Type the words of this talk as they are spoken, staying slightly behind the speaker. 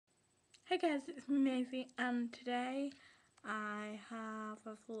Hey guys, it's me Maisie, and today I have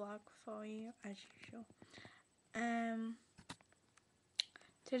a vlog for you as usual.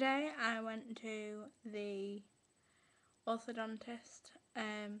 Today I went to the orthodontist.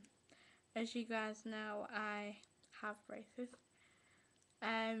 As you guys know, I have braces.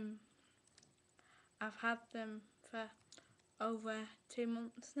 I've had them for over 2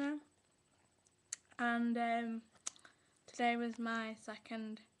 months now, and today was my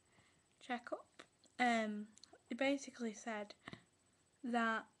second checkup. They basically said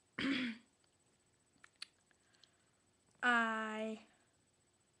that I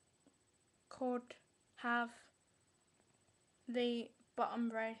could have the bottom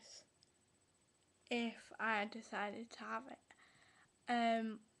brace if I decided to have it.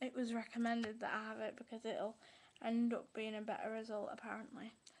 It was recommended that I have it because it'll end up being a better result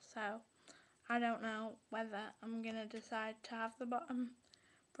apparently. So I don't know whether I'm going to decide to have the bottom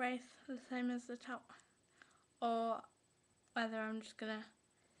brace the same as the top, or whether I'm just going to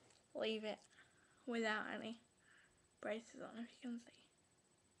leave it without any braces on, if you can see.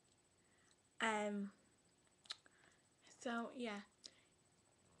 So yeah.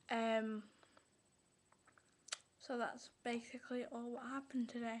 So that's basically all what happened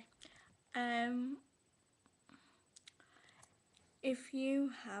today. If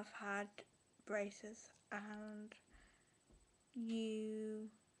you have had braces and you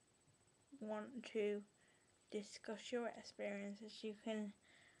want to discuss your experiences, you can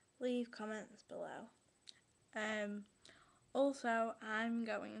leave comments below. Also, I'm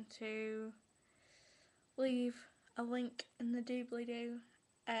going to leave a link in the doobly-doo.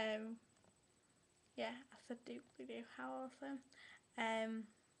 Yeah, I said doobly-doo, how awesome.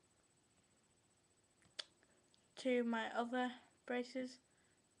 To my other braces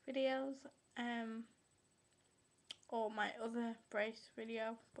videos, or my other brace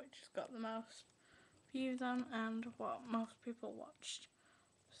video, which has got the most views on and what most people watched.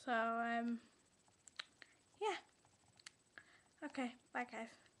 So, yeah. Okay, bye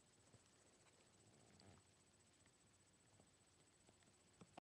guys.